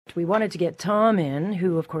we wanted to get Tom in,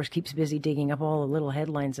 who, of course, keeps busy digging up all the little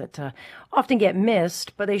headlines that often get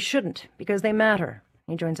missed, but they shouldn't because they matter.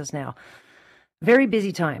 He joins us now. Very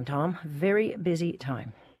busy time, Tom. Very busy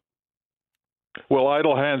time. Well,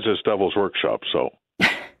 idle hands is devil's workshop, so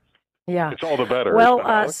yeah, it's all the better.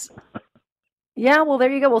 Well, yeah, well, there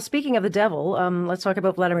you go. Well, speaking of the devil, let's talk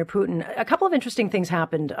about Vladimir Putin. A couple of interesting things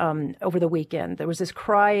happened over the weekend. There was this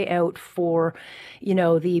cry out for,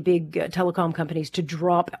 the big telecom companies to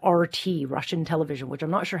drop RT, Russian television, which I'm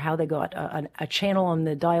not sure how they got a channel on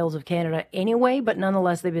the dials of Canada anyway, but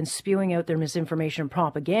nonetheless, they've been spewing out their misinformation and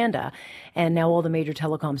propaganda, and now all the major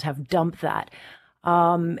telecoms have dumped that.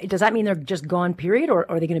 Does that mean they're just gone, period, or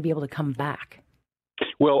are they going to be able to come back?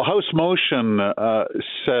 Well, House Motion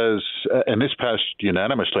says, and this passed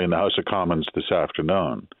unanimously in the House of Commons this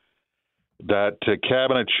afternoon, that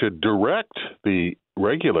Cabinet should direct the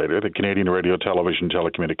regulator, the Canadian Radio, Television,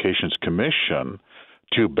 Telecommunications Commission,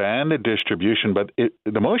 to ban the distribution. But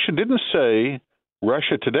the motion didn't say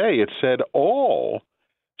Russia Today. It said all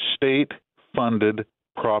state-funded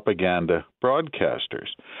propaganda broadcasters.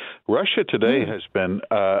 Russia Today has been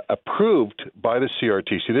approved by the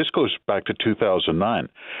CRTC. This goes back to 2009.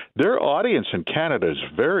 Their audience in Canada is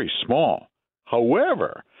very small.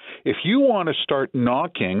 However, if you want to start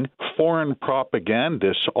knocking foreign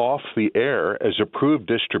propagandists off the air as approved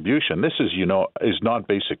distribution, this is not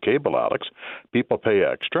basic cable, Alex. People pay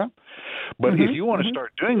extra. But if you want to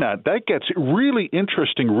start doing that, that gets really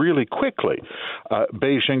interesting really quickly.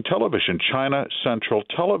 Beijing Television, China Central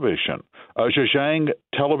Television, Zhejiang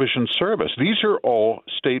Television Service. These are all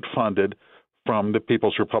state-funded from the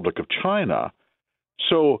People's Republic of China.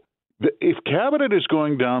 So if Cabinet is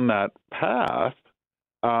going down that path,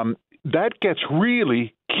 that gets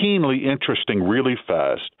really keenly interesting really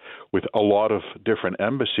fast with a lot of different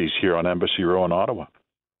embassies here on Embassy Row in Ottawa.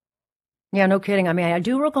 Yeah, no kidding. I mean, I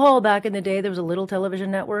do recall back in the day there was a little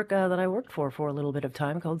television network that I worked for a little bit of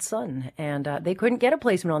time called Sun, and they couldn't get a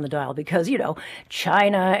placement on the dial because,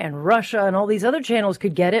 China and Russia and all these other channels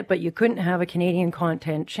could get it, but you couldn't have a Canadian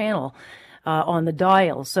content channel on the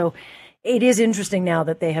dial. So it is interesting now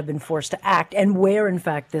that they have been forced to act and where, in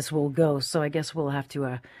fact, this will go. So I guess we'll have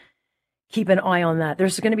to keep an eye on that.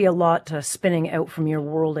 There's going to be a lot spinning out from your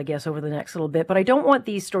world, I guess, over the next little bit. But I don't want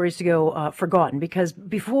these stories to go forgotten because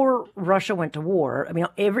before Russia went to war, I mean,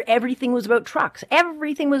 everything was about trucks.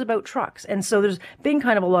 Everything was about trucks. And so there's been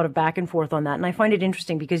kind of a lot of back and forth on that. And I find it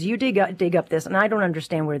interesting because you dig up this, and I don't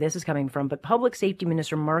understand where this is coming from, but Public Safety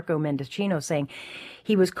Minister Marco Mendicino saying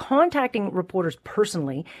he was contacting reporters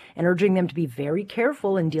personally and urging them to be very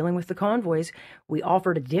careful in dealing with the convoys. We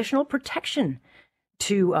offered additional protection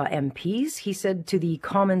to MPs, he said to the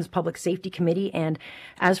Commons Public Safety Committee. And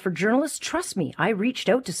as for journalists, trust me, I reached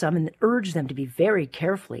out to some and urged them to be very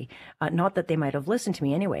carefully. Not that they might have listened to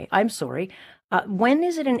me anyway. I'm sorry. When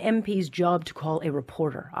is it an MP's job to call a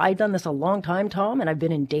reporter? I've done this a long time, Tom, and I've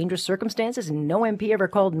been in dangerous circumstances, and no MP ever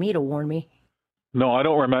called me to warn me. No, I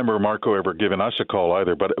don't remember Marco ever giving us a call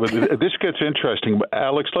either. But this gets interesting.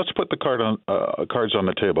 Alex, let's put the cards on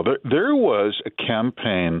the table. There was a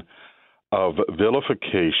campaign of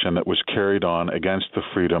vilification that was carried on against the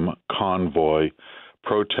Freedom Convoy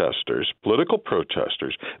protesters, political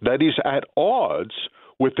protesters, that is at odds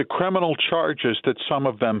with the criminal charges that some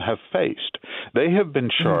of them have faced. They have been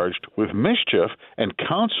charged with mischief and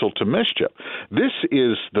counsel to mischief. This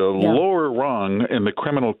is the lower rung in the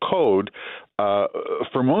criminal code.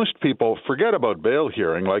 For most people, forget about bail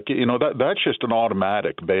hearing. That's just an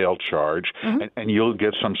automatic bail charge, and you'll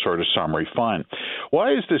get some sort of summary fine.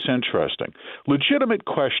 Why is this interesting? Legitimate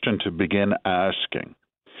question to begin asking.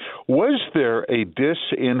 Was there a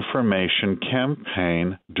disinformation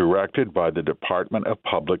campaign directed by the Department of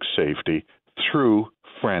Public Safety through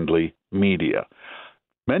friendly media?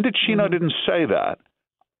 Mendicino didn't say that.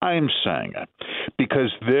 I'm saying it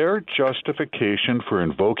because their justification for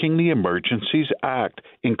invoking the Emergencies Act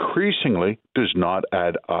increasingly does not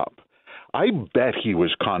add up. I bet he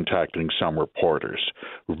was contacting some reporters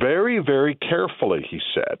very, very carefully, he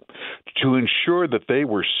said, to ensure that they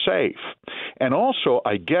were safe. And also,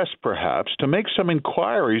 I guess, perhaps, to make some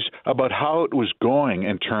inquiries about how it was going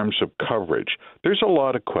in terms of coverage. There's a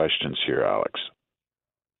lot of questions here, Alex.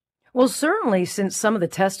 Well, certainly, since some of the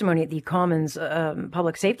testimony at the Commons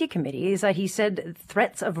Public Safety Committee is that he said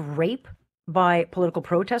threats of rape by political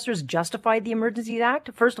protesters justified the Emergencies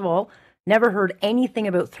Act. First of all, never heard anything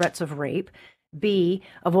about threats of rape. B,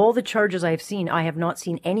 of all the charges I've seen, I have not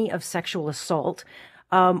seen any of sexual assault.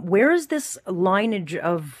 Where is this lineage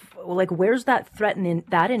of, where's that threat and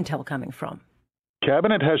that intel coming from?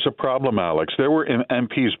 Cabinet has a problem, Alex. There were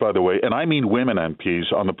MPs, by the way, and I mean women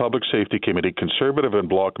MPs on the Public Safety Committee, Conservative and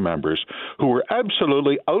Bloc members, who were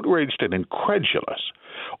absolutely outraged and incredulous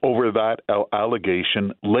over that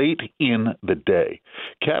allegation late in the day.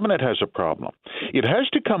 Cabinet has a problem. It has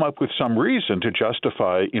to come up with some reason to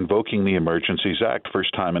justify invoking the Emergencies Act.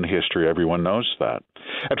 First time in history, everyone knows that.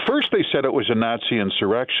 At first, they said it was a Nazi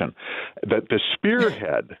insurrection, that the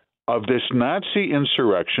spearhead of this Nazi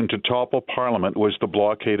insurrection to topple Parliament was the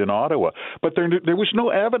blockade in Ottawa. But there was no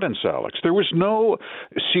evidence, Alex. There was no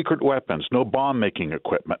secret weapons, no bomb-making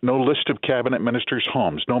equipment, no list of cabinet ministers'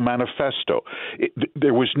 homes, no manifesto.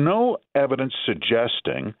 There was no evidence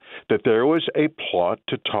suggesting that there was a plot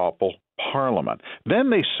to topple Parliament. Then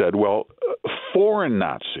they said, well, foreign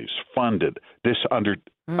Nazis funded this under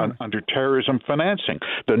terrorism financing.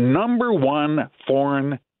 The number one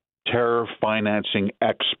foreign terror financing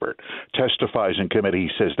expert testifies in committee.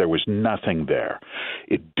 He says there was nothing there.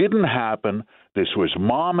 It didn't happen. This was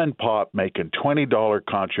mom and pop making $20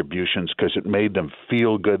 contributions because it made them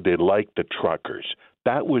feel good. They liked the truckers.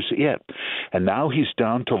 That was it. And now he's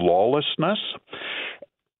down to lawlessness.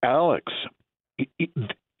 Alex,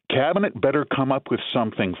 Cabinet better come up with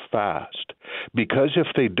something fast, because if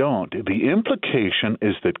they don't, the implication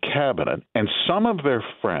is that Cabinet and some of their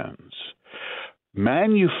friends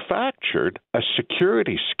manufactured a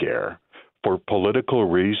security scare for political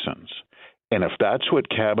reasons. And if that's what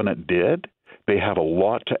Cabinet did, they have a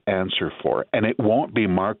lot to answer for. And it won't be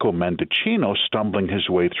Marco Mendicino stumbling his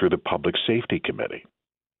way through the Public Safety Committee.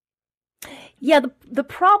 Yeah, the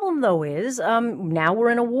problem, though, is now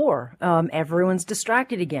we're in a war. Everyone's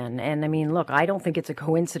distracted again. And I mean, look, I don't think it's a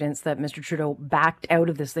coincidence that Mr. Trudeau backed out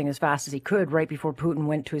of this thing as fast as he could right before Putin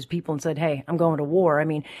went to his people and said, hey, I'm going to war. I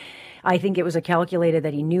mean, I think it was calculated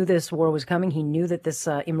that he knew this war was coming. He knew that this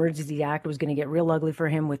Emergency Act was going to get real ugly for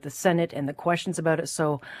him with the Senate and the questions about it.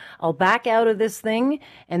 So I'll back out of this thing,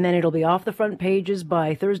 and then it'll be off the front pages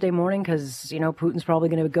by Thursday morning because, you know, Putin's probably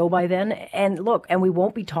going to go by then. And look, and we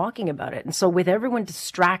won't be talking about it. And so with everyone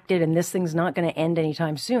distracted and this thing's not going to end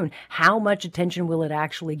anytime soon, how much attention will it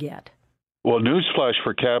actually get? Well, newsflash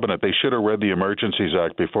for Cabinet, they should have read the Emergencies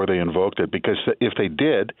Act before they invoked it, because if they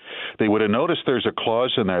did, they would have noticed there's a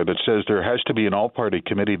clause in there that says there has to be an all-party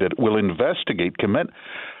committee that will investigate, commit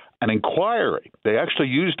an inquiry. They actually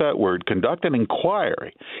used that word, conduct an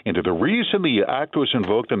inquiry into the reason the act was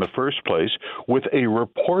invoked in the first place, with a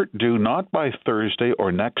report due not by Thursday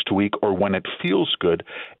or next week or when it feels good,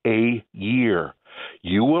 a year.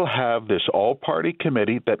 You will have this all-party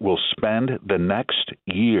committee that will spend the next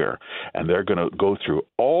year, and they're going to go through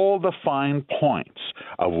all the fine points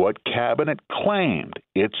of what Cabinet claimed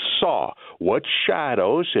it saw, what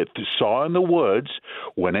shadows it saw in the woods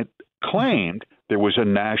when it claimed there was a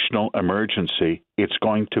national emergency. It's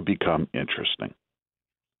going to become interesting.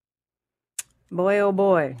 Boy, oh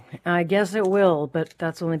boy. I guess it will, but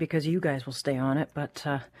that's only because you guys will stay on it, but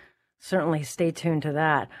certainly stay tuned to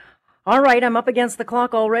that. All right, I'm up against the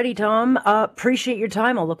clock already, Tom. Appreciate your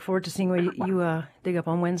time. I'll look forward to seeing what you dig up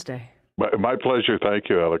on Wednesday. My pleasure. Thank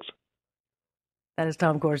you, Alex. That is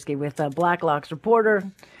Tom Korski with Blacklock's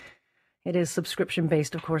Reporter. It is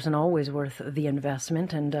subscription-based, of course, and always worth the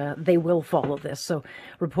investment, and they will follow this. So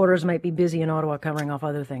reporters might be busy in Ottawa covering off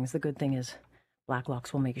other things. The good thing is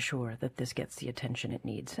Blacklocks will make sure that this gets the attention it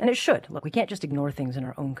needs. And it should. Look, we can't just ignore things in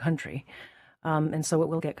our own country. And so it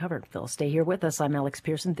will get covered. Phil, stay here with us. I'm Alex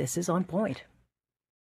Pearson. This is On Point.